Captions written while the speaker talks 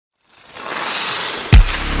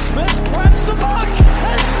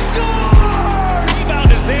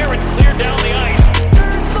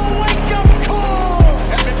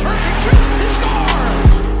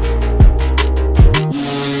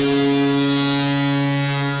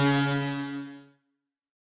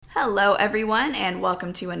Hello, everyone, and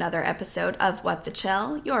welcome to another episode of What the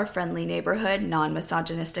Chell, your friendly neighborhood,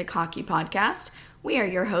 non-misogynistic hockey podcast. We are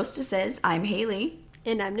your hostesses. I'm Haley.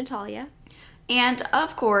 And I'm Natalia. And,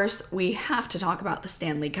 of course, we have to talk about the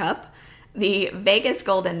Stanley Cup. The Vegas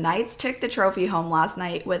Golden Knights took the trophy home last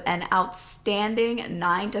night with an outstanding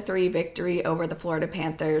 9-3 victory over the Florida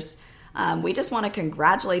Panthers. We just want to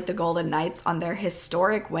congratulate the Golden Knights on their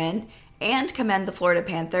historic win and commend the Florida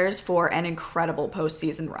Panthers for an incredible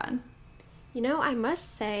postseason run. You know, I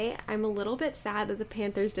must say, I'm a little bit sad that the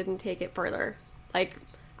Panthers didn't take it further. I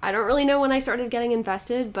don't really know when I started getting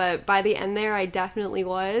invested, but by the end there, I definitely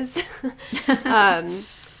was. But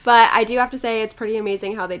I do have to say, it's pretty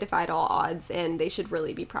amazing how they defied all odds, and they should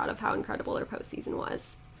really be proud of how incredible their postseason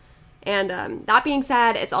was. And that being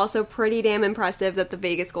said, it's also pretty damn impressive that the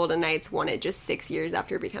Vegas Golden Knights won it just 6 years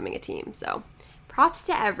after becoming a team, so props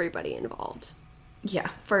to everybody involved. Yeah,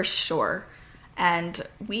 for sure. And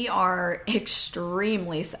we are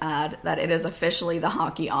extremely sad that it is officially the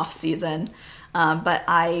hockey off season. But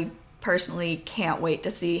I personally can't wait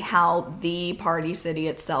to see how the Party City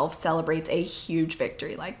itself celebrates a huge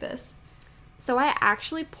victory like this. So I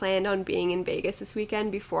actually planned on being in Vegas this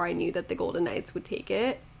weekend before I knew that the Golden Knights would take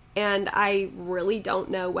it. And I really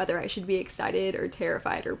don't know whether I should be excited or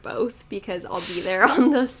terrified or both, because I'll be there on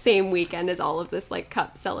the same weekend as all of this,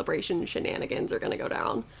 cup celebration shenanigans are going to go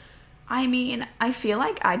down. I mean, I feel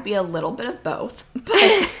like I'd be a little bit of both.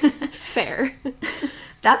 But Fair.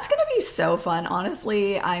 That's going to be so fun.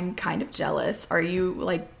 Honestly, I'm kind of jealous. Are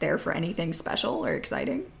you, there for anything special or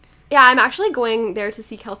exciting? Yeah, I'm actually going there to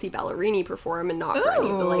see Kelsey Ballerini perform and not for any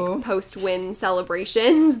of the, post-win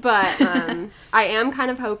celebrations. But I am kind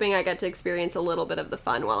of hoping I get to experience a little bit of the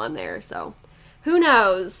fun while I'm there. So who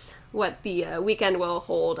knows what the weekend will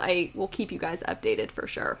hold. I will keep you guys updated for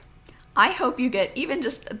sure. I hope you get even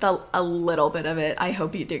just a little bit of it. I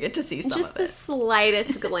hope you do get to see some of it. Just the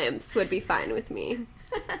slightest glimpse would be fine with me.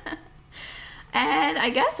 And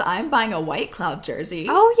I guess I'm buying a White Cloud jersey.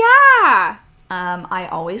 Oh, yeah! I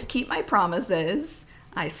always keep my promises.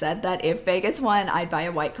 I said that if Vegas won, I'd buy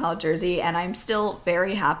a White Cloud jersey, and I'm still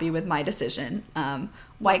very happy with my decision.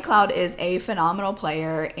 White Cloud is a phenomenal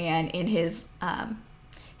player, and in his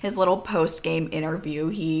little post-game interview,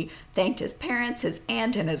 he thanked his parents, his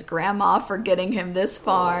aunt, and his grandma for getting him this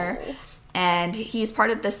far. Oh. And he's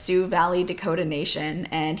part of the Sioux Valley Dakota Nation,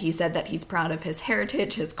 and he said that he's proud of his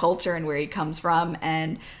heritage, his culture, and where he comes from,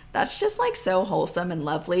 and that's just, so wholesome and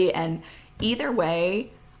lovely. And either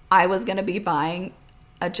way, I was going to be buying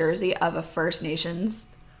a jersey of a First Nations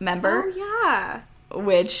member. Oh, yeah.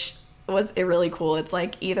 Which was really cool. It's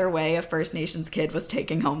either way, a First Nations kid was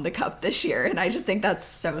taking home the cup this year, and I just think that's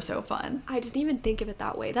so fun. I didn't even think of it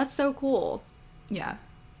that way. That's so cool. Yeah.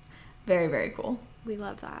 Very, very cool. We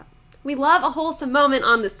love that. We love a wholesome moment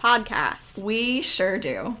on this podcast. We sure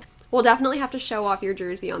do. We'll definitely have to show off your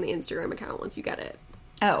jersey on the Instagram account once you get it.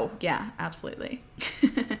 Oh, yeah, absolutely.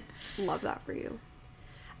 Love that for you.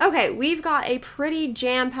 Okay, we've got a pretty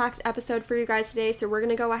jam-packed episode for you guys today, so we're going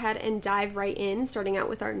to go ahead and dive right in, starting out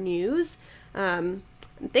with our news. I'm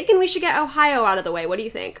thinking we should get Ohio out of the way. What do you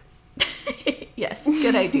think? Yes,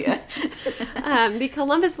 good idea. The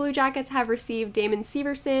Columbus Blue Jackets have received Damon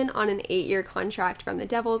Severson on an 8-year contract from the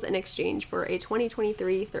Devils in exchange for a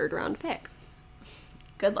 2023 third-round pick.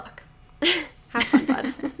 Good luck. Have fun,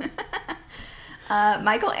 bud.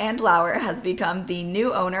 Michael Andlauer has become the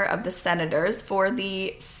new owner of the Senators for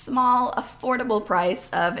the small, affordable price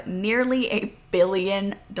of nearly $1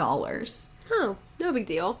 billion. Oh, no big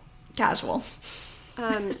deal. Casual.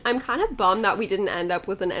 I'm kind of bummed that we didn't end up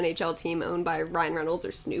with an NHL team owned by Ryan Reynolds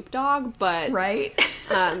or Snoop Dogg, but right?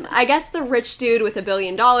 I guess the rich dude with $1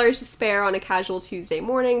 billion to spare on a casual Tuesday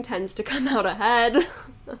morning tends to come out ahead.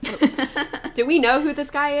 Do we know who this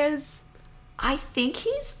guy is? I think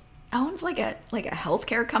he's owns a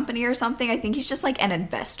healthcare company or something. I think he's just an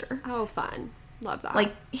investor. Oh, fun. Love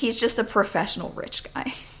that. He's just a professional rich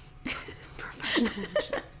guy. Professional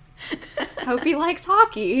rich. Hope he likes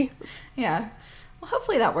hockey. Yeah. Well,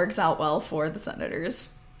 hopefully that works out well for the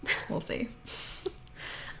Senators. We'll see.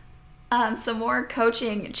 Some more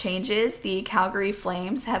coaching changes. The Calgary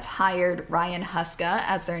Flames have hired Ryan Huska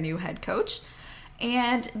as their new head coach.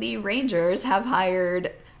 And the Rangers have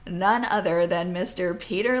hired none other than Mr.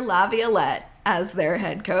 Peter Laviolette as their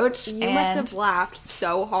head coach. You must have laughed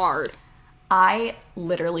so hard. I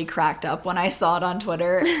literally cracked up when I saw it on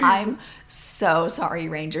Twitter. I'm so sorry,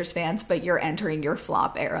 Rangers fans, but you're entering your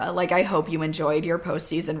flop era. I hope you enjoyed your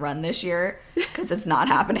postseason run this year, because it's not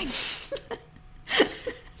happening.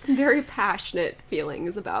 Some very passionate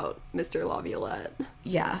feelings about Mr. Laviolette.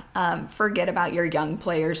 Yeah. Forget about your young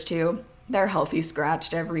players, too. They're healthy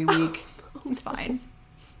scratched every week. It's fine.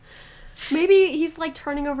 Maybe he's like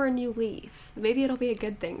turning over a new leaf. Maybe it'll be a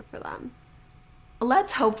good thing for them.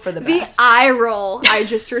 Let's hope for the The best. eye roll I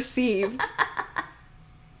just received.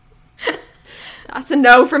 That's a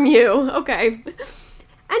no from you. Okay.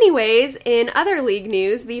 Anyways, in other league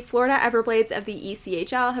news, the Florida Everblades of the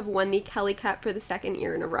ECHL have won the Kelly Cup for the second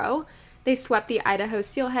year in a row. They swept the Idaho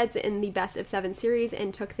Steelheads in the best-of-7 series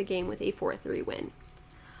and took the game with a 4-3 win.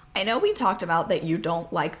 I know we talked about that you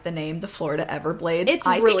don't like the name the Florida Everblades.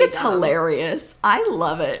 I really think it's dumb. hilarious. I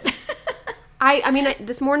love it. I mean,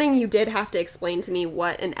 this morning you did have to explain to me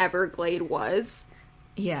what an Everglade was.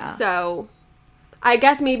 Yeah. So, I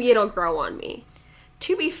guess maybe it'll grow on me.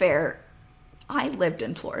 To be fair, I lived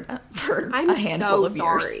in Florida for I'm a handful of so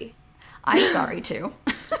sorry. years. I'm sorry too.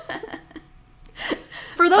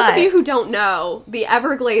 For those But- of you who don't know, the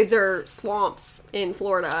Everglades are swamps in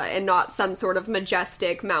Florida and not some sort of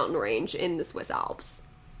majestic mountain range in the Swiss Alps.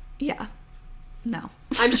 Yeah. No.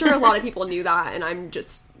 I'm sure a lot of people knew that, and I'm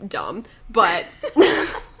just dumb. But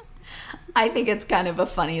I think it's kind of a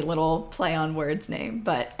funny little play on words name,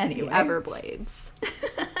 but anyway. Everblades.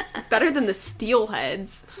 It's better than the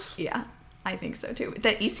Steelheads. Yeah, I think so too.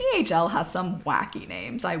 The ECHL has some wacky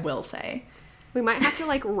names, I will say. We might have to,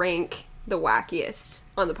 like, rank the wackiest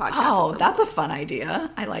on the podcast. Oh, that's a fun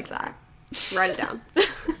idea. I like that. Write it down.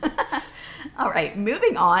 All right,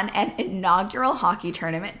 moving on. An inaugural hockey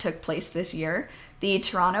tournament took place this year. The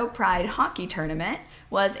Toronto Pride Hockey Tournament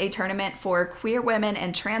was a tournament for queer women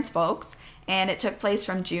and trans folks, and it took place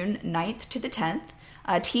from June 9th to the 10th.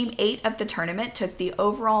 Team 8 of the tournament took the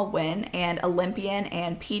overall win, and Olympian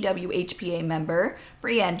and PWHPA member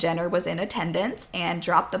Brianne Jenner was in attendance and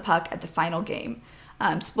dropped the puck at the final game.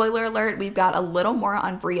 Spoiler alert, we've got a little more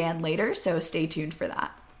on Brianne later, so stay tuned for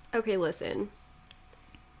that. Okay, listen.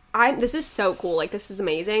 This is so cool. Like, this is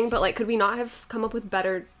amazing. But, like, could we not have come up with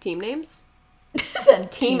better team names? Then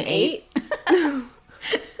Team 8?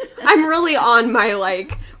 I'm really on my,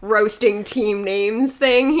 like, roasting team names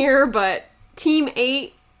thing here, but Team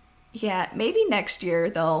 8? Yeah, maybe next year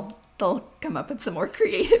they'll come up with some more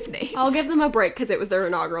creative names. I'll give them a break because it was their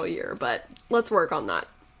inaugural year, but let's work on that.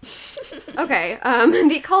 Okay,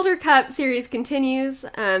 the Calder Cup series continues.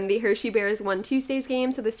 The Hershey Bears won Tuesday's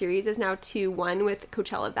game, so the series is now 2-1 with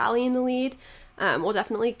Coachella Valley in the lead. We'll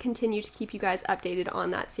definitely continue to keep you guys updated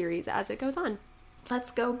on that series as it goes on. Let's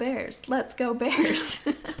go Bears. Let's go Bears.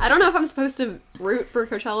 I don't know if I'm supposed to root for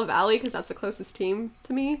Coachella Valley because that's the closest team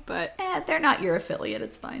to me, but They're not your affiliate.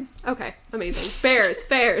 It's fine. okay, amazing.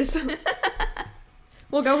 Bears.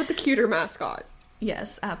 We'll go with the cuter mascot.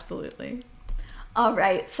 Yes, absolutely. All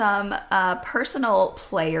right, some personal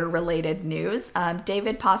player-related news.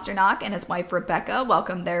 David Pasternak and his wife Rebecca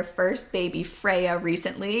welcomed their first baby Freya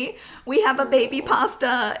recently. We have a baby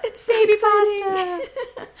pasta. It's so Baby exciting.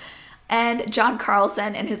 pasta. And John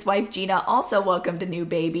Carlson and his wife Gina also welcomed a new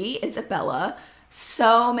baby, Isabella.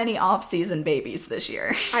 So many off-season babies this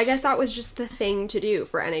year. I guess that was just the thing to do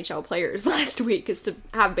for NHL players last week is to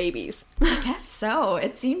have babies. I guess so.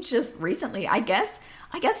 It seemed just recently. I guess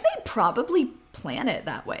they probably plan it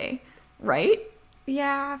that way, right?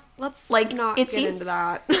 Yeah, let's Like, not it get seems- into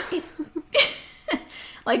that.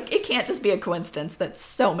 Like, it can't just be a coincidence that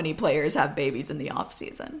so many players have babies in the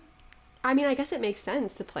off-season. I mean, I guess it makes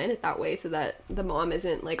sense to plan it that way so that the mom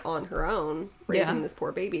isn't, like, on her own raising Yeah. this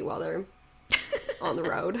poor baby while they're on the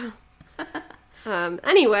road.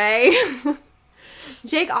 Anyway,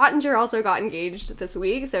 Jake Ottinger also got engaged this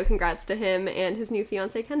week, so congrats to him and his new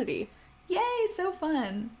fiancée, Kennedy. Yay, so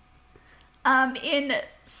fun. In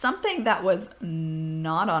something that was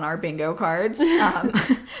not on our bingo cards,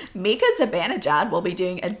 Mika Zibanejad will be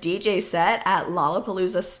doing a DJ set at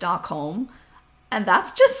Lollapalooza Stockholm, and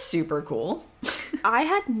that's just super cool. I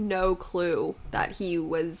had no clue that he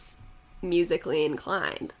was musically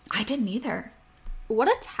inclined. I didn't either. What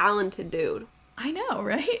a talented dude. I know,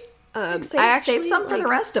 right? It's I like, actually, save some for the like-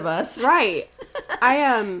 rest of us. Right.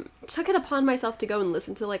 I took it upon myself to go and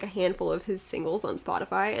listen to like a handful of his singles on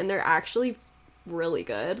Spotify, and they're actually really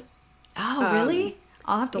good. Oh, really?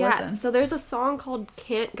 I'll have to listen. So there's a song called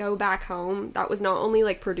Can't Go Back Home that was not only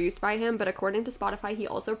like produced by him, but according to Spotify, he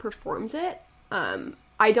also performs it.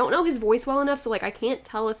 I don't know his voice well enough, so like I can't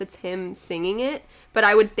tell if it's him singing it, but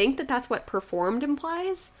I would think that that's what performed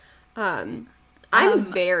implies. I'm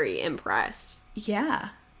very impressed. Yeah.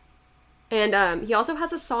 And he also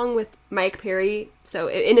has a song with Mike Perry. So,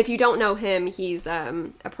 and if you don't know him, he's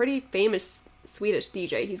a pretty famous Swedish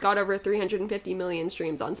DJ. He's got over 350 million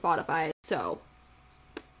streams on Spotify. So,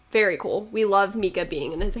 very cool. We love Mika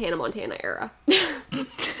being in his Hannah Montana era.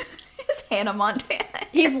 It's Hannah Montana.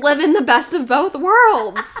 He's living the best of both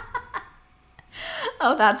worlds.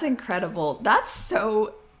 Oh, that's incredible. That's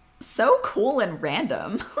so cool and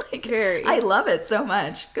random. Like, Very. I love it so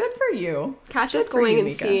much. Good for you. Catch Good us for going you, and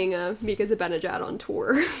Mika. seeing Mika Zibanejad on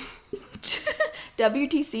tour.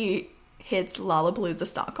 WTC hits Lollapalooza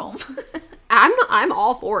Stockholm. I'm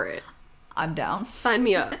all for it. I'm down. Sign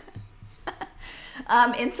me up.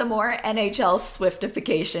 In some more NHL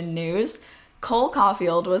Swiftification news, Cole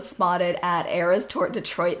Caulfield was spotted at Eras Tour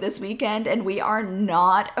Detroit this weekend, and we are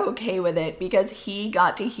not okay with it because he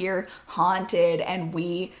got to hear Haunted and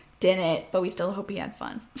we didn't, but we still hope he had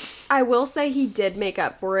fun. I will say he did make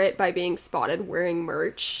up for it by being spotted wearing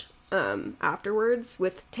merch afterwards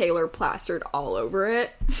with Taylor plastered all over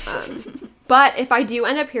it. But if I do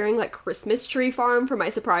end up hearing like Christmas Tree Farm for my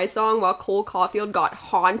surprise song while Cole Caulfield got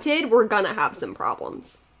Haunted, we're gonna have some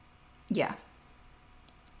problems. Yeah.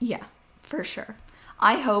 Yeah, for sure.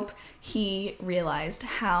 I hope he realized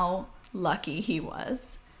how lucky he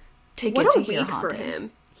was to get What to a hear week Haunted. for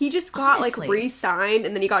him. He just got Honestly. like re-signed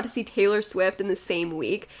and then he got to see Taylor Swift in the same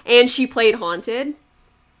week and she played Haunted.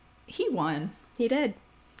 He won. He did.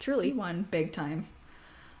 He Truly. won big time.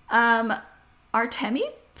 Artemi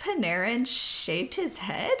Panarin shaved his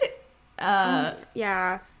head.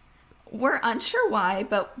 Yeah. We're unsure why,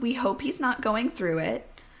 but we hope he's not going through it.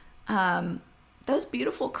 Those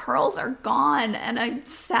beautiful curls are gone, and I'm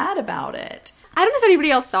sad about it. I don't know if anybody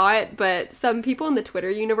else saw it, but some people in the Twitter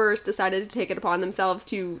universe decided to take it upon themselves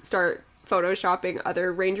to start photoshopping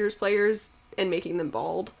other Rangers players and making them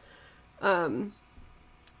bald.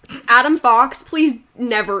 Adam Fox, please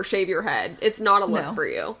never shave your head. It's not a look No. for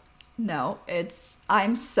you. No,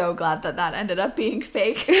 I'm so glad that ended up being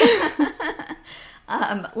fake.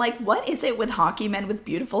 Like, what is it with hockey men with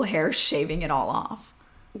beautiful hair shaving it all off?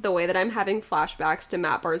 The way that I'm having flashbacks to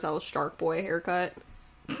Matt Barzell's Shark Boy haircut.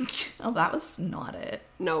 Oh, that was not it.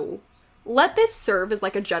 No. Let this serve as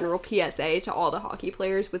like a general PSA to all the hockey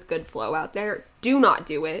players with good flow out there. Do not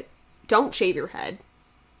do it. Don't shave your head.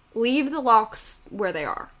 Leave the locks where they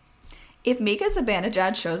are. If Mika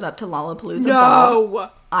Zibanejad shows up to Lollapalooza,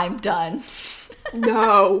 No! I'm done.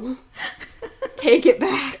 No. Take it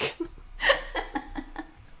back.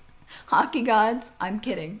 Hockey gods, I'm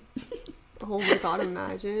kidding. Oh my god,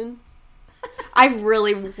 imagine. I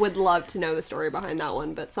really would love to know the story behind that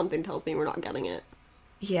one, but something tells me we're not getting it.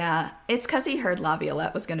 Yeah, it's because he heard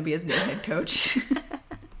Laviolette was going to be his new head coach.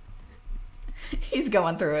 He's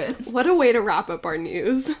going through it. What a way to wrap up our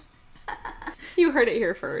news. You heard it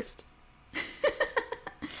here first.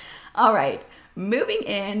 All right, moving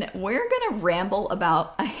in, we're going to ramble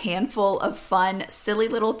about a handful of fun, silly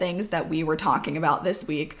little things that we were talking about this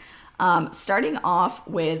week. Starting off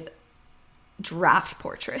with draft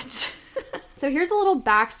portraits. So here's a little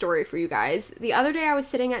backstory for you guys. The other day I was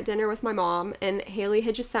sitting at dinner with my mom, and Haley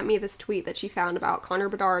had just sent me this tweet that she found about Connor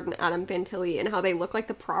Bedard and Adam Fantilli and how they look like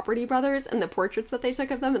the Property Brothers and the portraits that they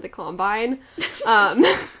took of them at the Combine.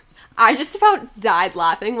 I just about died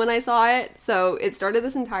laughing when I saw it. So it started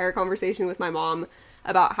this entire conversation with my mom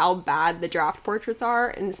about how bad the draft portraits are,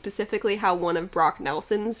 and specifically how one of Brock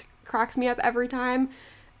Nelson's cracks me up every time.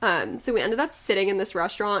 So we ended up sitting in this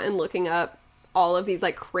restaurant and looking up all of these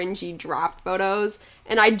like cringy draft photos,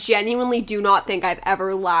 and I genuinely do not think I've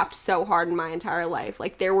ever laughed so hard in my entire life.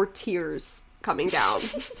 Like, there were tears coming down,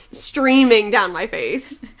 streaming down my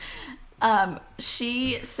face.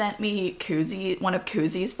 She sent me one of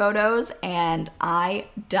Kuzi's photos, and I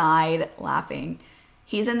died laughing.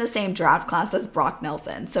 He's in the same draft class as Brock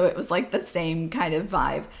Nelson, so it was like the same kind of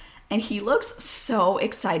vibe. And he looks so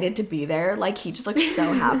excited to be there. Like, he just looks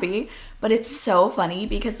so happy. But it's so funny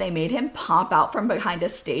because they made him pop out from behind a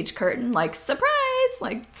stage curtain, like, surprise!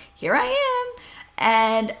 Like, here I am.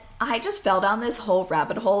 And I just fell down this whole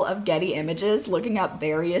rabbit hole of Getty Images, looking up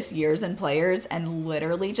various years and players, and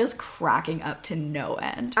literally just cracking up to no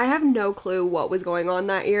end. I have no clue what was going on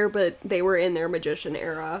that year, but they were in their magician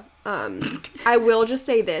era. I will just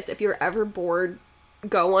say this. If you're ever bored,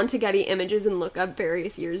 go on to Getty Images and look up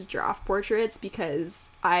various years' draft portraits, because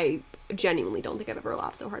I genuinely don't think I've ever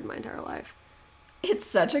laughed so hard in my entire life. It's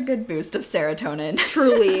such a good boost of serotonin.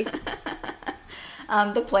 Truly.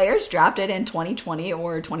 The players drafted in 2020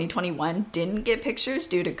 or 2021 didn't get pictures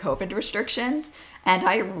due to COVID restrictions, and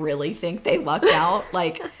I really think they lucked out.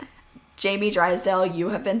 Like, Jamie Drysdale, you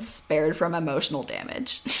have been spared from emotional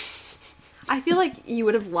damage. I feel like you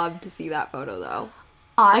would have loved to see that photo, though.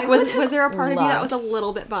 I Was there a part of you that was a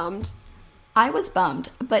little bit bummed? I was bummed,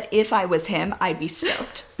 but if I was him, I'd be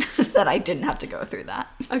stoked that I didn't have to go through that.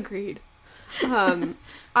 Agreed.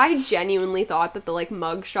 I genuinely thought that the like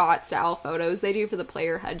mug shot style photos they do for the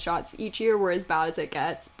player headshots each year were as bad as it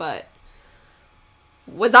gets, but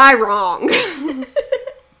was I wrong?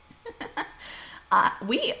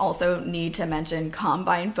 We also need to mention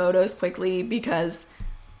combine photos quickly because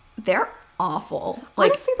they're awful.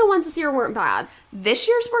 Like, honestly, the ones this year weren't bad. this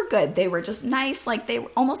year's were good. They were just nice. Like, they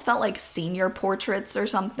almost felt like senior portraits or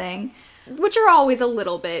something. Which are always a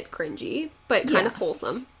little bit cringy, but kind Yeah. of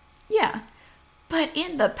wholesome. Yeah. But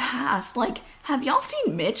in the past, like, have y'all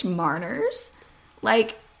seen Mitch Marner's?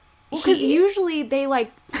 Like, Because he- usually they,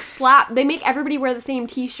 like, they make everybody wear the same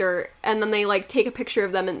t-shirt, and then they, like, take a picture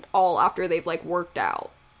of them and all after they've, like, worked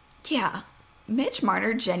out. yeah. Mitch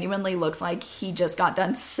Marner genuinely looks like he just got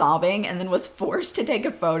done sobbing and then was forced to take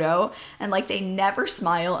a photo. And, like, they never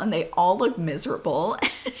smile and they all look miserable.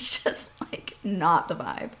 It's just, like, not the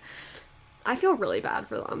vibe. I feel really bad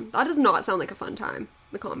for them. That does not sound like a fun time,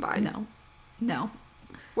 the combine. No.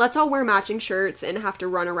 Let's all wear matching shirts and have to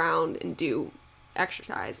run around and do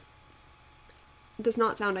exercise. It does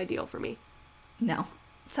not sound ideal for me. No.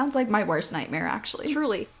 Sounds like my worst nightmare, actually.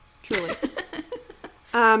 Truly.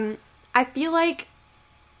 I feel like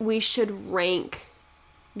we should rank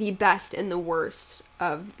the best and the worst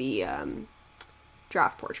of the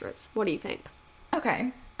draft portraits. What do you think?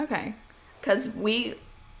 Okay. Because we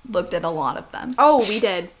looked at a lot of them. Oh, we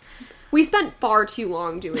did. We spent far too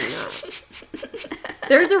long doing that.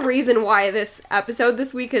 There's a reason why this episode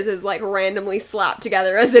this week is like randomly slapped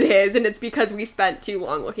together as it is, and it's because we spent too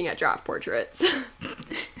long looking at draft portraits.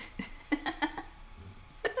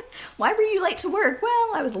 Why were you late to work?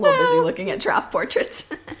 Well, I was a little busy looking at draft portraits.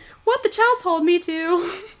 What the child told me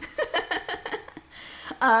to.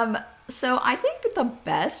 So I think the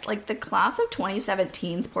best, like the class of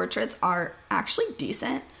 2017's portraits are actually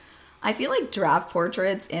decent. I feel like draft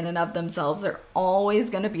portraits in and of themselves are always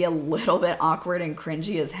going to be a little bit awkward and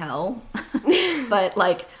cringy as hell. But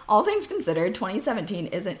like all things considered, 2017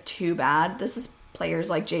 isn't too bad. This is players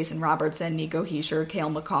like Jason Robertson, Nico Heischer, Cale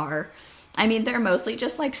Makar. I mean, they're mostly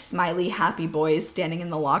just like smiley, happy boys standing in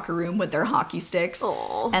the locker room with their hockey sticks.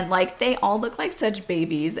 Aww. And like they all look like such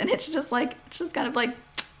babies, and it's just kind of like,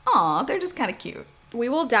 aw, they're just kind of cute. We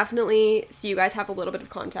will definitely, so you guys have a little bit of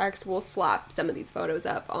context, we'll slap some of these photos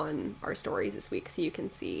up on our stories this week so you can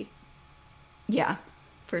see. Yeah,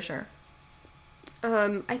 for sure.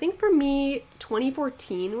 I think for me,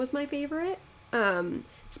 2014 was my favorite.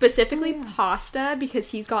 Specifically Pasta,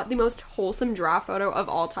 because he's got the most wholesome draft photo of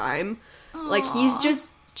all time. Like, he's just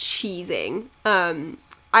cheesing.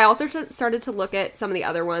 I also started to look at some of the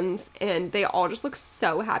other ones, and they all just look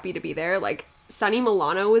so happy to be there. Like, Sonny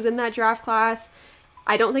Milano was in that draft class.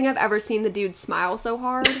 I don't think I've ever seen the dude smile so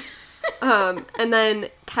hard. And then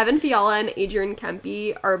Kevin Fiala and Adrian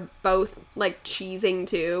Kempe are both, like, cheesing,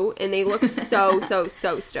 too. And they look so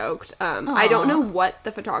stoked. I don't know what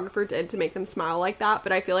the photographer did to make them smile like that,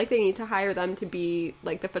 but I feel like they need to hire them to be,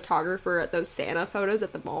 like, the photographer at those Santa photos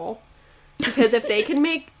at the mall. Because if they can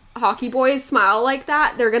make hockey boys smile like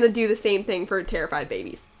that, they're gonna do the same thing for terrified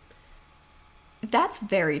babies. That's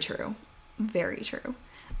very true. Very true.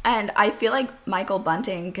 And I feel like Michael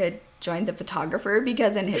Bunting could join the photographer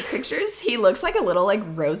because in his pictures, he looks like a little, like,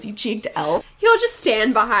 rosy-cheeked elf. He'll just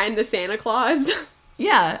stand behind the Santa Claus.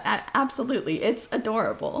 Yeah, absolutely. It's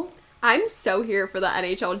adorable. I'm so here for the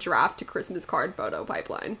NHL draft to Christmas card photo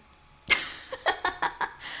pipeline.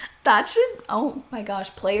 That should, oh my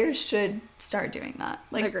gosh, players should start doing that.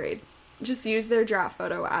 Like, Agreed. Just use their draft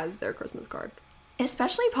photo as their Christmas card.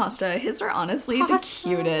 especially Pasta. His are honestly the Pasta.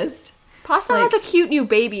 cutest. Pasta Like- has a cute new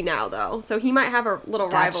baby now, though, so he might have a little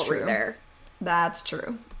That's rivalry true. there. That's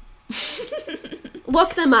true.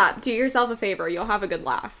 Look them up. Do yourself a favor. You'll have a good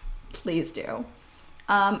laugh. Please do.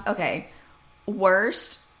 Okay.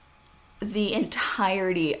 Worst, the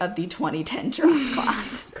entirety of the 2010 draft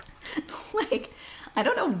class. Like, I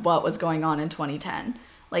don't know what was going on in 2010.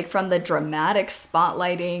 Like, from the dramatic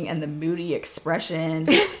spotlighting and the moody expressions,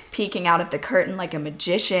 peeking out at the curtain like a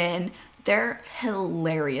magician, they're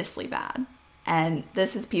hilariously bad. And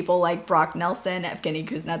this is people like Brock Nelson, Evgeny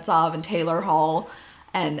Kuznetsov, and Taylor Hall,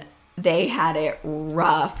 and they had it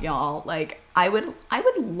rough, y'all. Like, I would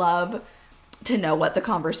love to know what the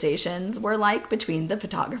conversations were like between the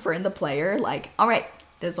photographer and the player. Like, all right,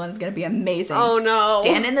 this one's gonna be amazing. Oh, no.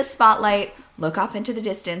 Stand in the spotlight, look off into the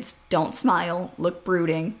distance, don't smile, look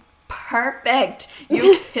brooding. Perfect.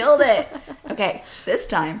 You killed it. Okay, this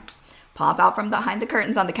time, pop out from behind the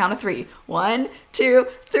curtains on the count of 3. 1, 2,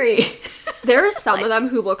 3. There are some of them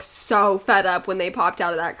who look so fed up when they popped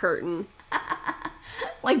out of that curtain.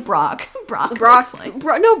 Like Brock. Brock. Brock, looks like,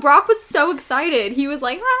 Brock was so excited. He was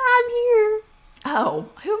like, I'm here. oh,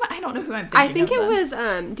 who am I don't know who I'm thinking I think of it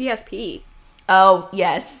then. was DSP, Oh,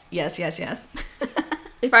 yes.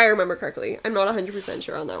 if I remember correctly. I'm not 100%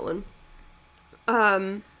 sure on that one.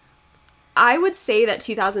 I would say that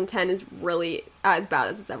 2010 is really as bad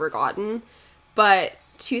as it's ever gotten, but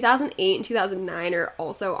 2008 and 2009 are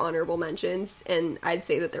also honorable mentions, and I'd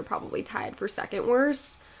say that they're probably tied for second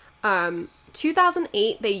worst.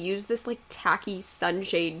 2008, they used this, like, tacky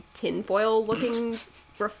sunshade tinfoil looking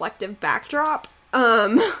reflective backdrop.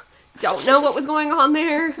 Don't know what was going on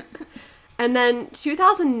there. And then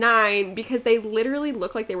 2009, because they literally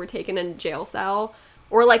look like they were taken in a jail cell,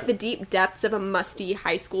 or like the deep depths of a musty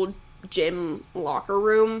high school gym locker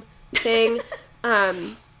room thing,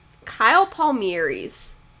 Kyle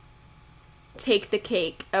Palmieri's take the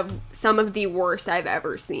cake of some of the worst I've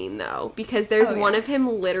ever seen, though, because there's one of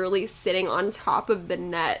him literally sitting on top of the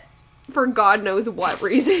net for God knows what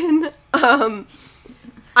reason.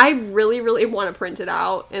 I really, really want to print it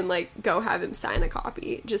out and, like, go have him sign a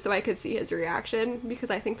copy just so I could see his reaction, because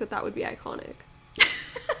I think that would be iconic.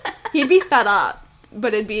 He'd be fed up,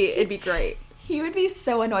 but it'd be great. He would be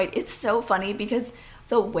so annoyed. It's so funny because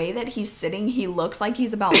the way that he's sitting, he looks like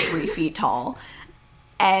he's about 3 feet tall.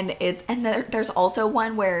 And there's also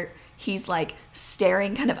one where he's, like,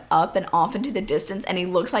 staring kind of up and off into the distance, and he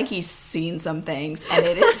looks like he's seen some things, and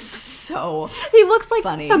it is so He looks like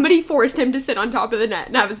funny. Somebody forced him to sit on top of the net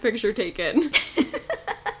and have his picture taken.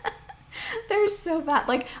 They're so bad.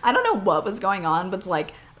 Like, I don't know what was going on with,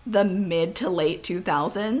 like, the mid to late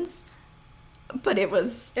 2000s, but it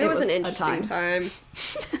was an interesting time.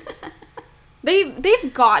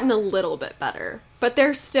 They've gotten a little bit better, but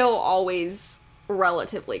they're still always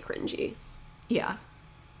relatively cringy. Yeah,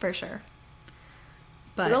 for sure.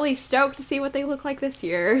 But really stoked to see what they look like this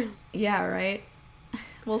year. Yeah, right?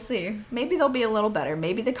 We'll see. Maybe they'll be a little better.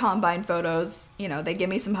 Maybe the combine photos, they give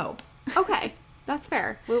me some hope. Okay, that's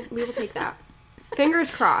fair. We will take that.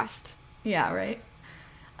 Fingers crossed. Yeah, right?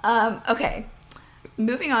 Okay.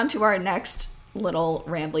 Moving on to our next little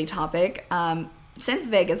rambly topic. Since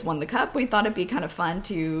Vegas won the Cup, we thought it'd be kind of fun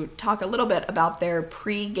to talk a little bit about their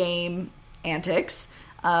pre-game antics.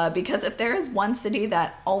 Because if there is one city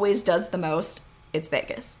that always does the most, it's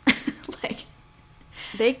Vegas.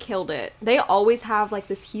 They killed it. They always have, like,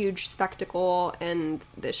 this huge spectacle and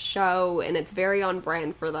this show, and it's very on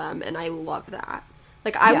brand for them, and I love that.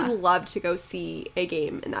 Like, I would love to go see a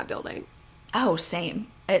game in that building. Oh, same.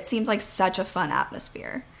 It seems like such a fun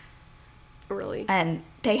atmosphere. Really. And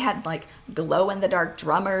they had, like, glow-in-the-dark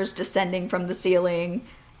drummers descending from the ceiling,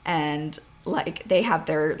 and, like, they have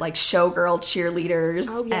their, like, showgirl cheerleaders.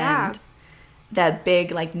 Oh, yeah. And that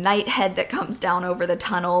big, like, night head that comes down over the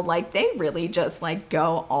tunnel. Like, they really just, like,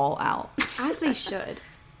 go all out. As they should.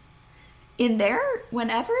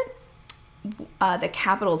 Whenever the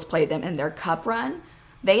Capitals played them in their cup run,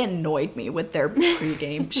 they annoyed me with their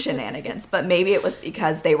pregame shenanigans. But maybe it was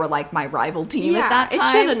because they were, like, my rival team at that time.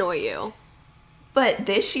 It should annoy you. But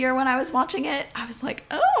this year when I was watching it, I was like,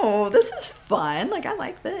 oh, this is fun. Like, I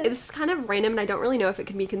like this. It's kind of random, and I don't really know if it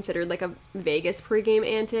can be considered, like, a Vegas pregame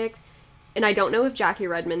antic. And I don't know if Jackie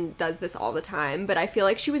Redmond does this all the time, but I feel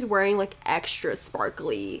like she was wearing, like, extra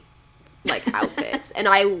sparkly, like, outfits. And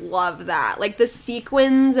I love that. Like, the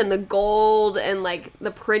sequins and the gold and, like,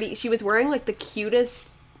 the pretty... She was wearing, like, the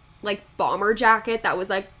cutest, like, bomber jacket that was,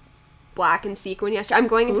 like, black and sequin yesterday. I'm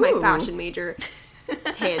going into my fashion major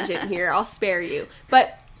tangent here. I'll spare you.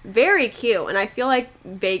 But very cute. And I feel like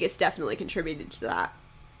Vegas definitely contributed to that.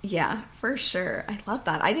 Yeah, for sure. I love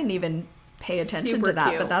that. I didn't even pay attention to that,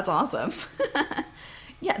 cute. But that's awesome.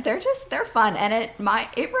 Yeah, they're fun, and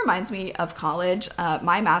it reminds me of college.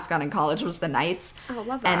 My mascot in college was the Knights. Oh,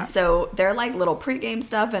 love that. And so they're like little pregame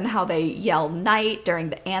stuff and how they yell Knight during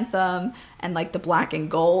the anthem and like the black and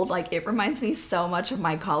gold. Like, it reminds me so much of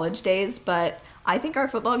my college days, but I think our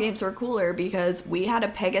football games were cooler because we had a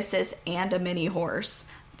Pegasus and a mini horse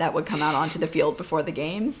that would come out onto the field before the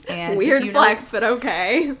games. And weird flex, but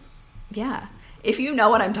okay. Yeah. If you know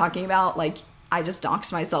what I'm talking about, like, I just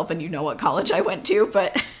doxed myself and you know what college I went to,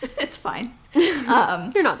 but it's fine.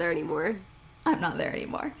 You're not there anymore. I'm not there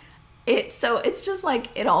anymore. So it's just like,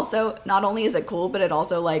 it also, not only is it cool, but it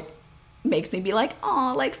also like makes me be like,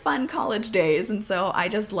 oh, like fun college days. And so I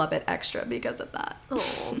just love it extra because of that.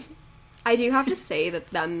 Oh, I do have to say that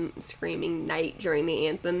them screaming Knight during the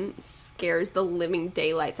anthem scares the living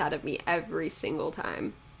daylights out of me every single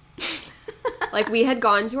time. Like, we had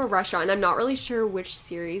gone to a restaurant, and I'm not really sure which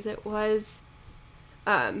series it was,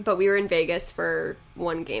 but we were in Vegas for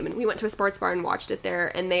one game, and we went to a sports bar and watched it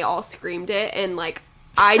there, and they all screamed it, and, like,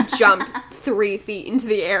 I jumped 3 feet into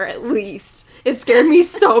the air at least. It scared me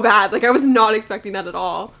so bad. Like, I was not expecting that at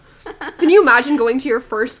all. Can you imagine going to your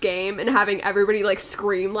first game and having everybody, like,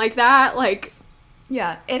 scream like that? Like...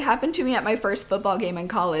 Yeah, it happened to me at my first football game in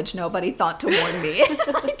college. Nobody thought to warn me.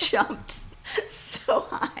 I jumped so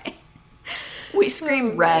high. We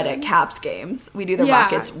scream red at Caps games. We do the Yeah.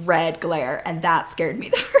 Rockets red glare, and that scared me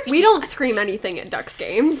the first We don't time. scream anything at Ducks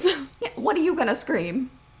games. Yeah, what are you gonna scream?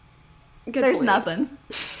 Good There's point. nothing.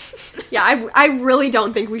 Yeah, I really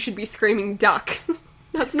don't think we should be screaming duck.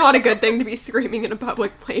 That's not a good thing to be screaming in a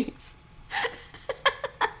public place.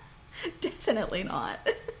 Definitely not.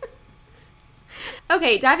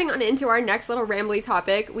 Okay, diving on into our next little rambly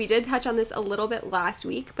topic. We did touch on this a little bit last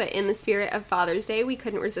week, but in the spirit of Father's Day, we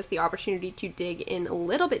couldn't resist the opportunity to dig in a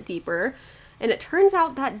little bit deeper. And it turns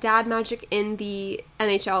out that dad magic in the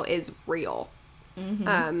NHL is real.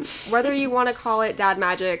 Whether you want to call it dad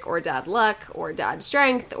magic or dad luck or dad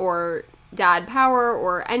strength or dad power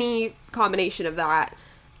or any combination of that,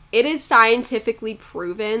 it is scientifically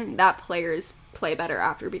proven that players play better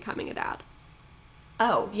after becoming a dad.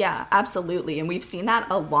 Oh, yeah, absolutely. And we've seen that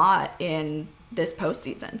a lot in this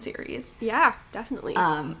postseason series. Yeah, definitely.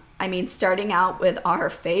 I mean, starting out with our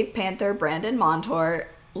fave Panther, Brandon Montour.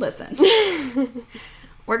 Listen,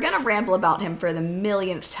 we're going to ramble about him for the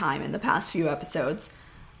millionth time in the past few episodes.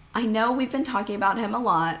 I know we've been talking about him a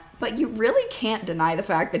lot, but you really can't deny the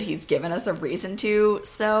fact that he's given us a reason to,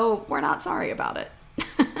 so we're not sorry about it.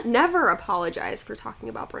 Never apologize for talking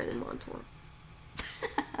about Brandon Montour.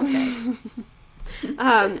 Okay.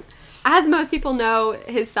 As most people know,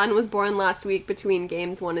 his son was born last week between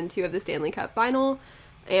games 1 and 2 of the Stanley Cup final.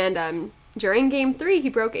 And during game 3, he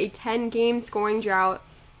broke a 10-game scoring drought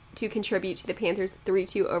to contribute to the Panthers'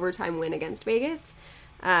 3-2 overtime win against Vegas.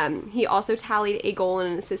 He also tallied a goal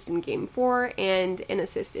and an assist in game 4 and an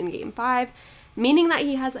assist in game 5, meaning that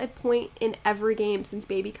he has a point in every game since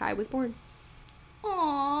baby Kai was born.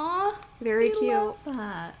 Aww. Very I cute. love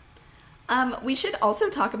that. We should also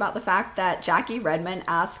talk about the fact that Jackie Redmond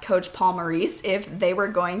asked Coach Paul Maurice if they were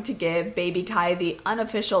going to give baby Kai the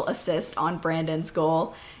unofficial assist on Brandon's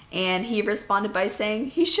goal, and he responded by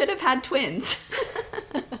saying he should have had twins.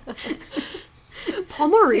 Paul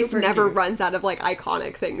Maurice Super never cute. runs out of, like,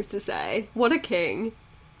 iconic things to say. What a king.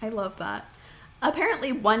 I love that.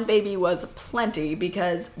 Apparently, one baby was plenty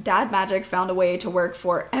because Dad Magic found a way to work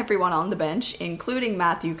for everyone on the bench, including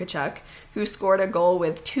Matthew Tkachuk, who scored a goal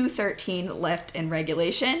with 2:13 left in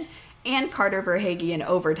regulation, and Carter Verhaeghe in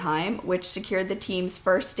overtime, which secured the team's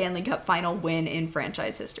first Stanley Cup final win in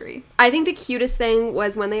franchise history. I think the cutest thing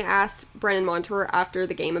was when they asked Brandon Montour after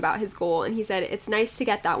the game about his goal, and he said, "It's nice to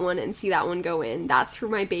get that one and see that one go in. That's for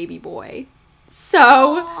my baby boy."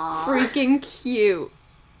 So Aww. freaking cute.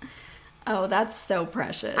 Oh, that's so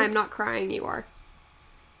precious. I'm not crying, you are.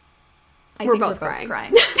 We're We're both both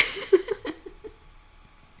crying.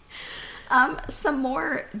 Some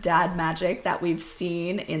more dad magic that we've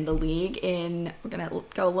seen in the league we're going to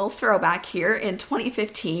go a little throwback here. In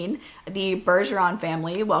 2015, the Bergeron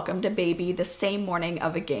family welcomed a baby the same morning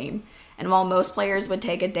of a game. And while most players would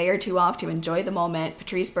take a day or two off to enjoy the moment,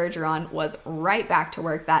 Patrice Bergeron was right back to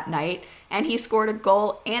work that night, and he scored a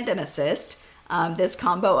goal and an assist. This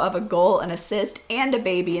combo of a goal, an assist, and a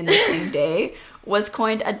baby in the same day was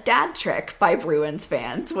coined a dad trick by Bruins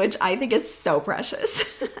fans, which I think is so precious.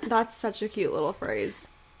 That's such a cute little phrase.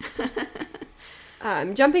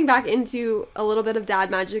 Jumping back into a little bit of dad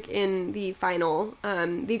magic in the final,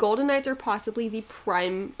 the Golden Knights are possibly the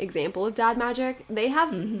prime example of dad magic. They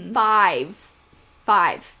have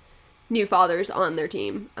five new fathers on their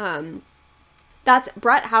team. That's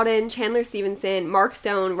Brett Howden, Chandler Stevenson, Mark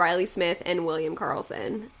Stone, Riley Smith, and William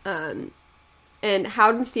Karlsson. And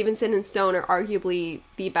Howden, Stevenson, and Stone are arguably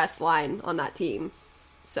the best line on that team.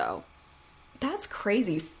 So That's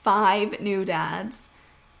crazy. 5 new dads.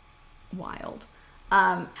 Wild.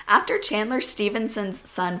 After Chandler Stevenson's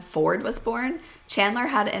son Ford was born, Chandler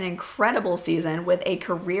had an incredible season with a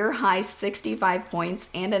career-high 65 points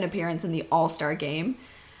and an appearance in the All-Star game.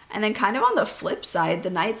 And then kind of on the flip side, the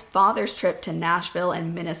Knights' father's trip to Nashville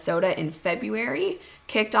and Minnesota in February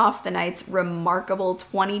kicked off the Knights' remarkable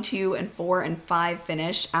 22-4-5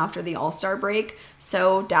 finish after the All-Star break.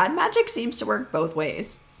 So dad magic seems to work both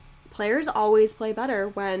ways. players always play better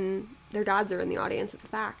when their dads are in the audience. It's a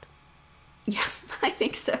fact. Yeah, I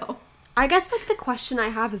think so. I guess, like, the question I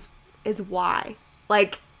have is why?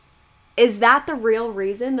 Like, is that the real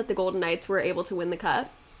reason that the Golden Knights were able to win the Cup?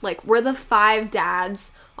 Like, were the 5 dads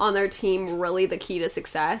on their team really the key to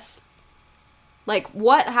success? Like,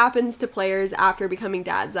 what happens to players after becoming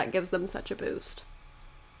dads that gives them such a boost?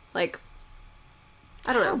 Like,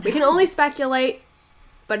 I don't know. We can only speculate,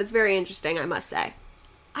 but it's very interesting, I must say.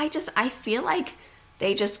 I feel like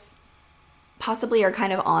they just possibly are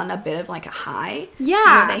kind of on a bit of like a high.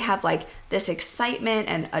 Yeah. You know, they have like this excitement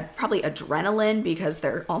and probably adrenaline because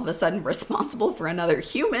they're all of a sudden responsible for another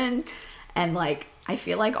human. And like, I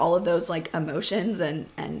feel like all of those like emotions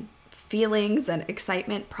and feelings and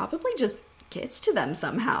excitement probably just gets to them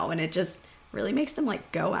somehow, and it just really makes them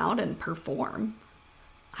like go out and perform.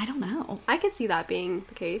 I don't know. I could see that being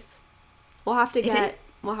the case. We'll have to get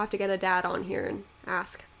a dad on here and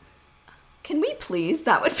ask. Can we please?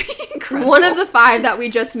 That would be incredible. One of the 5 that we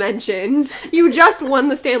just mentioned. You just won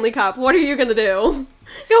the Stanley Cup. What are you gonna do?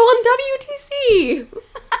 Go on WTC.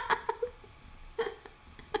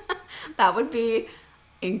 That would be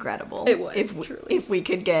incredible. It would, if we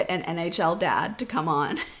could get an NHL dad to come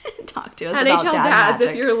on and talk to us NHL about dad dads, magic.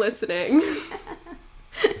 if you're listening.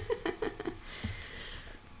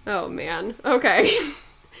 Oh, man. Okay.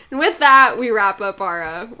 And with that, we wrap up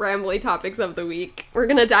our rambly topics of the week. We're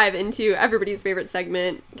going to dive into everybody's favorite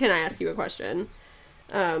segment. Can I ask you a question?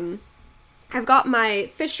 I've got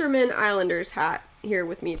my Fisherman Islanders hat here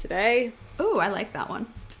with me today. Ooh, I like that one.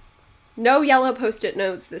 No yellow Post-it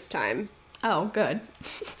notes this time. Oh, good.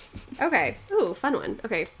 Okay. Ooh, fun one.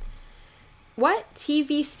 Okay. What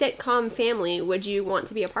TV sitcom family would you want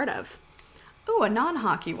to be a part of? Ooh, a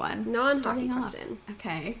non-hockey one. Non-hockey Starting off. question.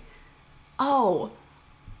 Okay. Oh,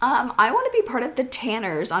 I want to be part of the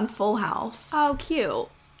Tanners on Full House. Oh, cute.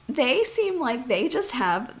 They seem like they just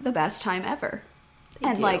have the best time ever.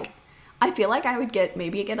 They do. Like, I feel like I would get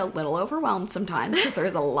a little overwhelmed sometimes because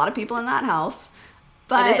there's a lot of people in that house.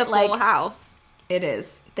 But it is a full house. It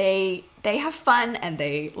is. They have fun and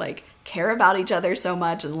they like care about each other so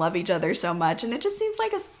much and love each other so much, and it just seems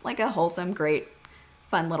like a wholesome, great,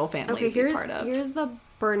 fun little family to be part of. Here's the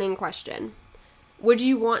burning question. Would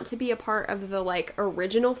you want to be a part of the like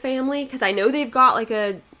original family? Because I know they've got like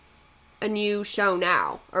a new show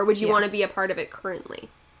now. Or would you want to be a part of it currently?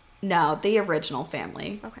 No, the original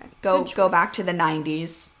family. Okay. Go back to the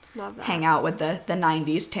 90s. Love that. Hang out with the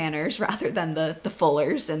 90s Tanners rather than the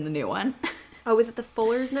Fullers in the new one. Oh, is it the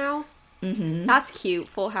Fullers now? Mm-hmm. That's cute.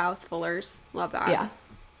 Full House, Fullers. Love that. Yeah.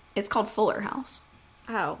 It's called Fuller House.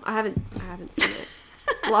 Oh, I haven't seen it.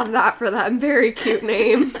 Love that for that very cute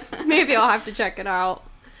name. Maybe I'll have to check it out.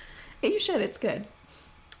 Yeah, you should. It's good.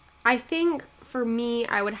 I think for me,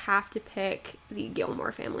 I would have to pick the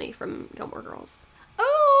Gilmore family from Gilmore Girls.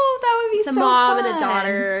 Oh, that would be so fun. It's a mom fun. and a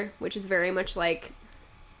daughter, which is very much like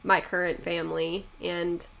my current family.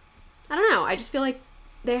 And I don't know. I just feel like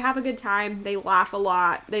they have a good time. They laugh a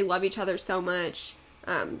lot. They love each other so much.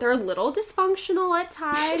 They're a little dysfunctional at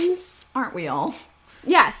times. Aren't we all?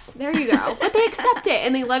 Yes, there you go. But they accept it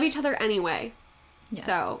and they love each other anyway. Yes.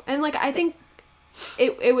 So, and like, I think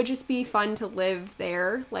it would just be fun to live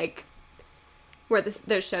there, like, where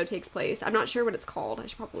the show takes place. I'm not sure what it's called. I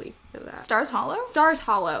should probably know that. Stars Hollow? Stars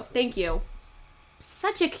Hollow. Thank you.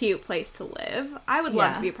 Such a cute place to live. I would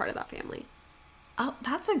love to be a part of that family. Oh,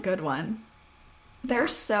 that's a good one. They're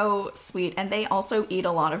so sweet, and they also eat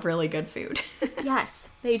a lot of really good food. Yes,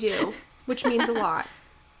 they do, which means a lot.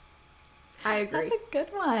 I agree. That's a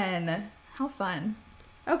good one. How fun.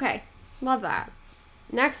 Okay, love that.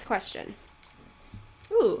 Next question.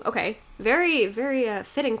 Ooh, okay. Very, very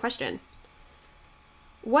fitting question.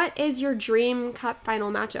 What is your dream cup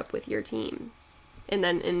final matchup with your team? And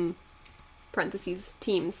then in parentheses,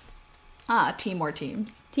 teams. Team or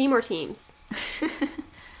teams. Team or teams.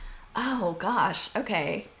 Oh, gosh.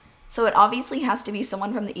 Okay. So it obviously has to be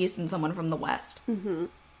someone from the East and someone from the West. Mm-hmm.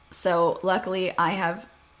 So luckily I have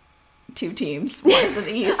two teams. One is in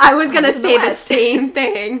the East. I was going to say the same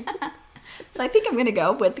thing. So I think I'm going to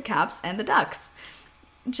go with the Caps and the Ducks.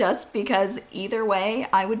 Just because either way,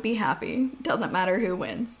 I would be happy. Doesn't matter who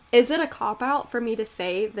wins. Is it a cop-out for me to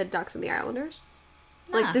say the Ducks and the Islanders?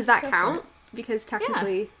 Like, does that count? Because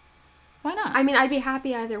technically... Yeah. Why not? I mean, I'd be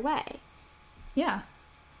happy either way. Yeah.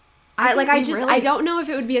 I don't know if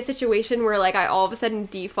it would be a situation where, like, I all of a sudden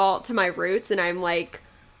default to my roots and I'm, like,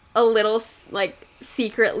 a little, like,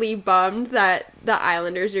 secretly bummed that the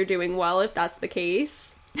Islanders are doing well if that's the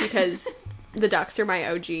case. Because the Ducks are my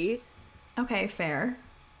OG. Okay, fair.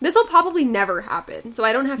 This will probably never happen, so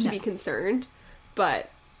I don't have to be concerned. But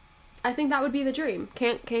I think that would be the dream.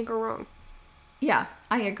 Can't go wrong. Yeah,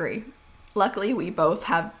 I agree. Luckily, we both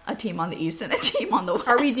have a team on the East and a team on the West.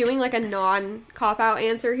 Are we doing like a non-cop-out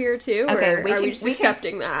answer here too? Okay, or are we just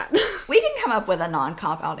accepting that? We can come up with a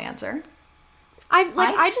non-cop-out answer.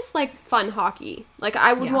 I just like fun hockey. Like,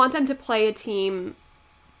 I would want them to play a team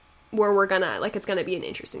where it's gonna be an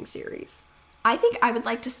interesting series. I think I would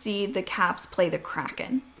like to see the Caps play the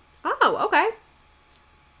Kraken. Oh, okay.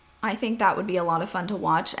 I think that would be a lot of fun to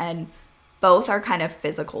watch, and both are kind of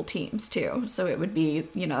physical teams, too. So it would be,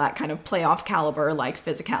 that kind of playoff caliber, like,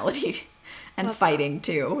 physicality and fighting,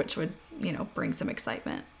 too, which would, bring some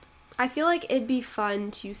excitement. I feel like it'd be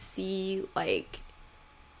fun to see, like,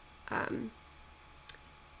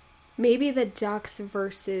 Maybe the Ducks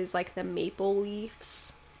versus, like, the Maple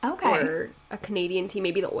Leafs. Okay. Or a Canadian team,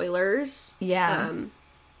 maybe the Oilers. Yeah.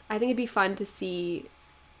 I think it'd be fun to see,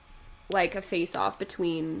 like, a face-off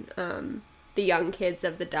between the young kids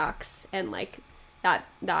of the Ducks and, like, that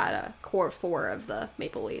core four of the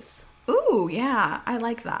Maple Leafs. Ooh, yeah. I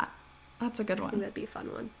like that. That's a good I think one. that'd be a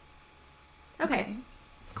fun one. Okay.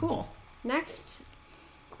 Cool. Next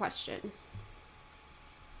question.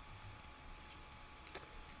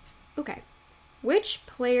 Okay. Which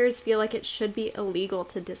players feel like it should be illegal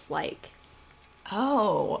to dislike?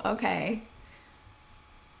 Oh, okay.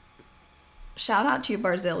 Shout out to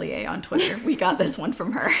Barzillier on Twitter. We got this one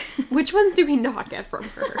from her. Which ones do we not get from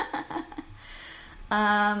her?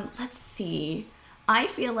 Let's see. I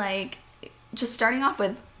feel like just starting off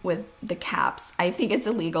with the Caps, I think it's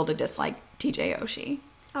illegal to dislike TJ Oshie.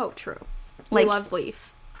 Oh, true. Like- We love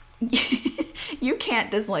Leaf. You can't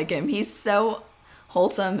dislike him. He's so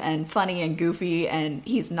wholesome and funny and goofy, and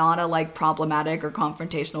he's not a like problematic or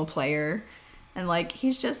confrontational player. And like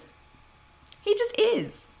he just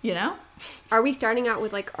is, you know? Are we starting out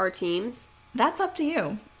with, like, our teams? That's up to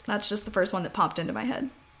you. That's just the first one that popped into my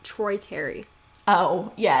head. Troy Terry.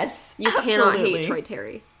 Oh, yes. You cannot absolutely. hate Troy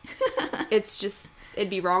Terry. It's just,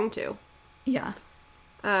 it'd be wrong to. Yeah.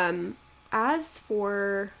 As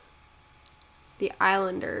for the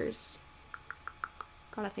Islanders,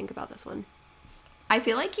 gotta think about this one. I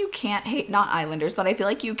feel like you can't hate, not Islanders, but I feel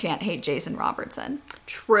like you can't hate Jason Robertson.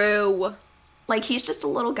 True. Like, he's just a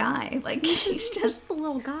little guy. Like, he's just, Just a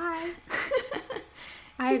little guy.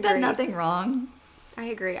 I he's agree. done nothing wrong. I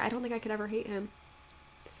agree. I don't think I could ever hate him.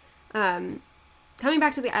 Coming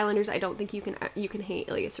back to the Islanders, I don't think you can hate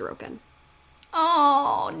Ilya Sorokin.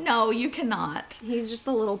 Oh, no, you cannot. He's just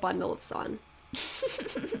a little bundle of sun.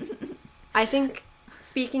 I think,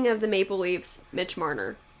 speaking of the Maple Leafs, Mitch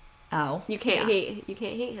Marner. Oh. You can't yeah.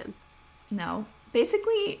 hate him. No.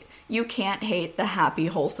 Basically, you can't hate the happy,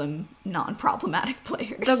 wholesome, non-problematic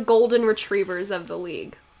players. The golden retrievers of the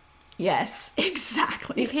league. Yes,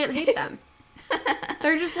 exactly. You can't hate them.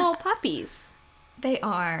 They're just little puppies. They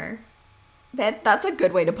are. That's a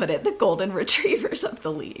good way to put it. The golden retrievers of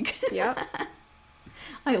the league. Yep.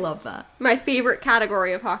 I love that. My favorite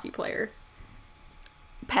category of hockey player.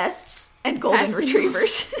 Pests and golden Pests.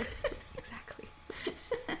 retrievers. Exactly.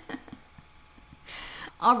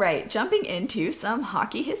 All right, jumping into some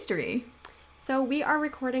hockey history. So we are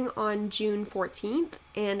recording on June 14th,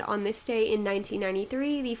 and on this day in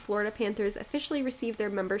 1993, the Florida Panthers officially received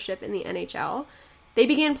their membership in the NHL. They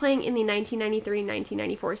began playing in the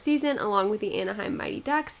 1993-1994 season along with the Anaheim Mighty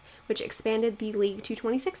Ducks, which expanded the league to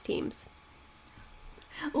 26 teams.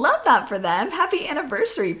 Love that for them. Happy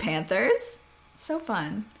anniversary, Panthers. So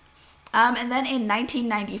fun. And then in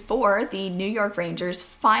 1994, the New York Rangers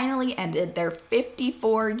finally ended their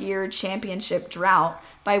 54-year championship drought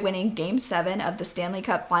by winning Game 7 of the Stanley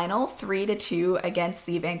Cup Final 3-2 against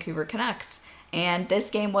the Vancouver Canucks. And this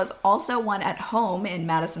game was also won at home in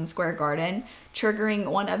Madison Square Garden, triggering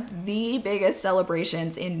one of the biggest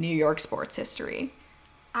celebrations in New York sports history.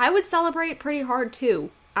 I would celebrate pretty hard, too,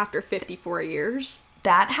 after 54 years.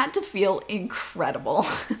 That had to feel incredible.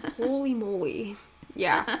 Holy moly.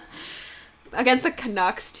 Yeah. Against the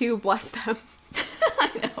Canucks, too, bless them. I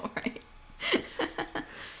know, right?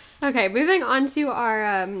 Okay, moving on to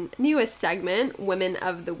our newest segment, Women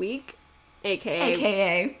of the Week,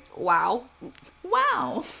 aka Wow.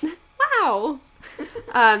 Wow. Wow.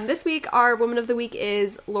 This week, our Woman of the Week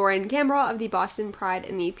is Lauren Gambrell of the Boston Pride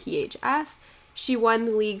in the PHF. She won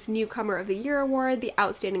the league's Newcomer of the Year award, the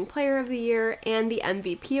Outstanding Player of the Year, and the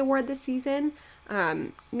MVP award this season.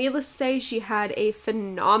 Needless to say, she had a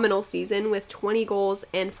phenomenal season with 20 goals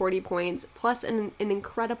and 40 points, plus an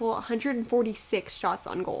incredible 146 shots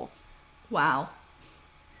on goal. Wow.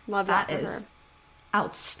 Love that That for is her.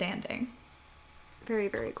 outstanding. Very,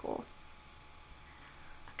 very cool.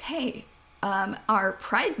 Okay. Our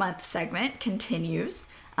Pride Month segment continues.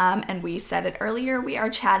 And we said it earlier, we are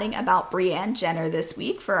chatting about Brianne Jenner this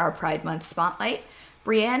week for our Pride Month Spotlight.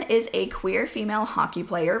 Brianne is a queer female hockey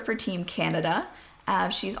player for Team Canada.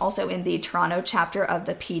 She's also in the Toronto chapter of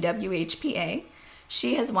the PWHPA.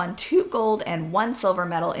 She has won 2 gold and 1 silver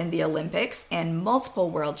medal in the Olympics and multiple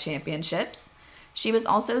world championships. She was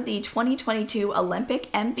also the 2022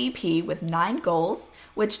 Olympic MVP with 9 goals,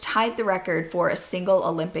 which tied the record for a single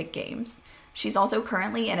Olympic Games. She's also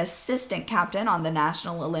currently an assistant captain on the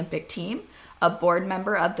National Olympic Team, a board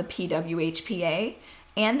member of the PWHPA,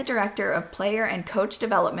 and the director of player and coach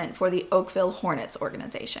development for the Oakville Hornets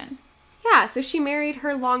organization. Yeah, so she married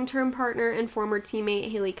her long-term partner and former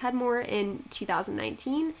teammate Haley Cudmore in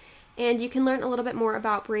 2019, And you can learn a little bit more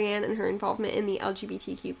about Brienne and her involvement in the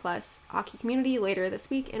LGBTQ plus hockey community later this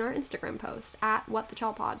week in our Instagram post at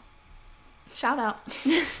WhatTheChellPod. Shout out.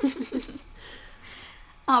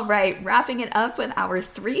 All right, wrapping it up with our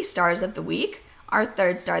 3 stars of the week. Our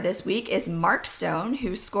 3rd star this week is Mark Stone,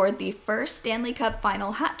 who scored the first Stanley Cup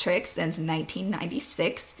final hat trick since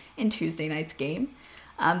 1996 in Tuesday night's game.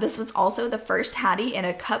 This was also the first Hattie in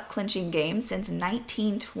a cup-clinching game since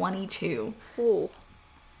 1922. Ooh.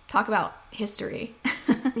 Talk about history.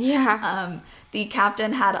 Yeah. The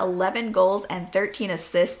captain had 11 goals and 13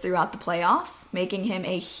 assists throughout the playoffs, making him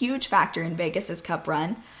a huge factor in Vegas's cup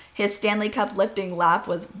run. His Stanley Cup lifting lap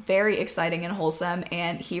was very exciting and wholesome,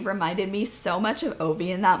 and he reminded me so much of Ovi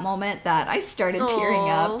in that moment that I started tearing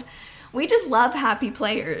up. We just love happy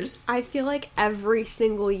players. I feel like every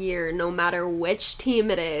single year, no matter which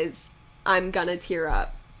team it is, I'm gonna tear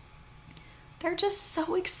up. They're just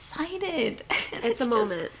so excited. It's a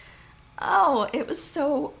moment. Oh, it was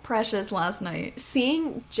so precious last night.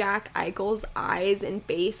 Seeing Jack Eichel's eyes and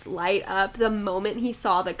face light up the moment he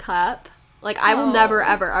saw the cup, like, I will never,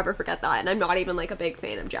 ever, ever forget that. And I'm not even, like, a big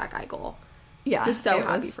fan of Jack Eichel. Yeah. I'm so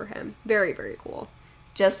happy for him. Very, very cool.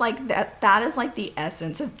 Just like that is like the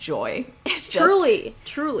essence of joy. It's just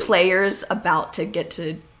truly players about to get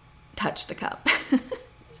to touch the cup.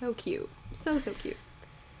 So cute. So cute.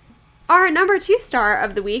 Our number 2 star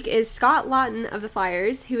of the week is Scott Laughton of the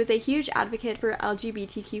Flyers, who is a huge advocate for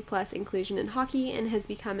LGBTQ plus inclusion in hockey and has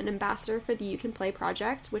become an ambassador for the You Can Play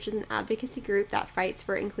Project, which is an advocacy group that fights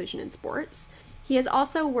for inclusion in sports. He has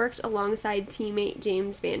also worked alongside teammate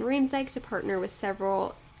James Van Riemsdyk to partner with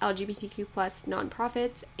several LGBTQ plus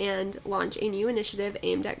nonprofits and launch a new initiative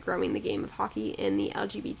aimed at growing the game of hockey in the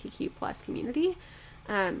LGBTQ plus community.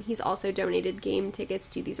 He's also donated game tickets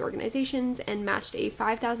to these organizations and matched a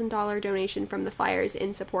 $5,000 donation from the Flyers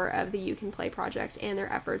in support of the You Can Play Project and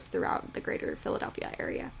their efforts throughout the greater Philadelphia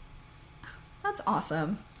area. That's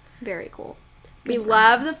awesome. Very cool. We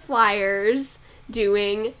love the Flyers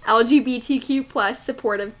doing LGBTQ plus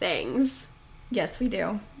supportive things. Yes, we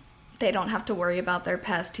do. They don't have to worry about their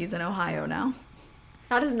pest. He's in Ohio now.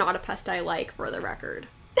 That is not a pest I like, for the record.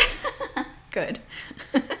 Good.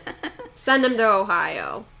 Send him to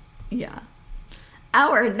Ohio. Yeah.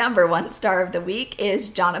 Our number 1 star of the week is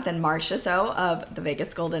Jonathan Marchessault of the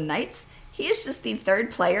Vegas Golden Knights. He is just the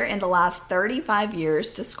 3rd player in the last 35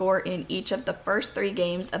 years to score in each of the first 3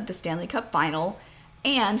 games of the Stanley Cup Final,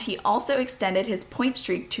 and he also extended his point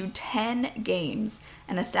streak to 10 games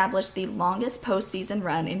and established the longest postseason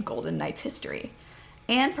run in Golden Knights history.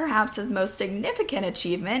 And perhaps his most significant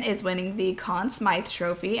achievement is winning the Conn Smythe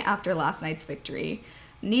Trophy after last night's victory.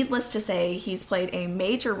 Needless to say, he's played a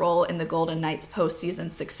major role in the Golden Knights'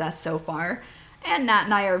 postseason success so far, and Nat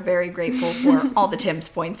and I are very grateful for all the Tim's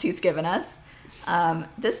points he's given us.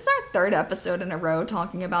 This is our 3rd episode in a row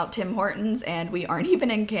talking about Tim Hortons, and we aren't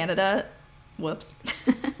even in Canada. Whoops.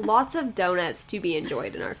 Lots of donuts to be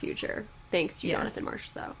enjoyed in our future, thanks to Jonathan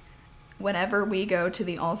Marchessault. Whenever we go to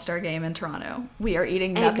the All-Star game in Toronto, we are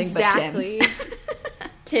eating nothing but Tim's.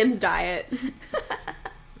 Tim's diet.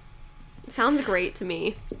 Sounds great to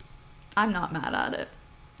me. I'm not mad at it.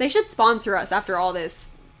 They should sponsor us after all this,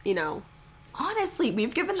 you know. Honestly,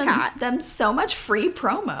 we've given them so much free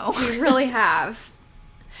promo. We really have.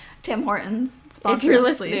 Tim Hortons, sponsor if you're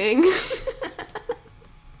us, listening. Please.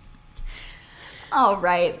 All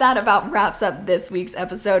right, that about wraps up this week's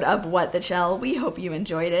episode of What the Chell. We hope you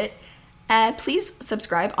enjoyed it. Please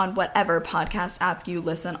subscribe on whatever podcast app you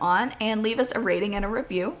listen on and leave us a rating and a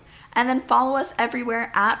review. And then follow us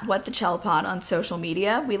everywhere at What the Chell Pod on social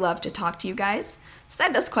media. We love to talk to you guys.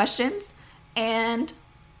 Send us questions. And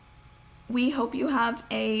we hope you have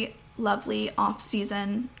a lovely off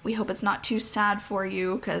season. We hope it's not too sad for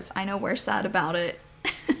you, because I know we're sad about it.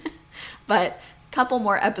 But a couple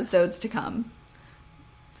more episodes to come.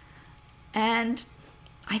 And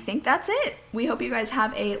I think that's it. We hope you guys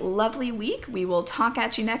have a lovely week. We will talk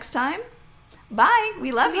at you next time. Bye.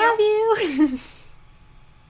 We love you. Love you.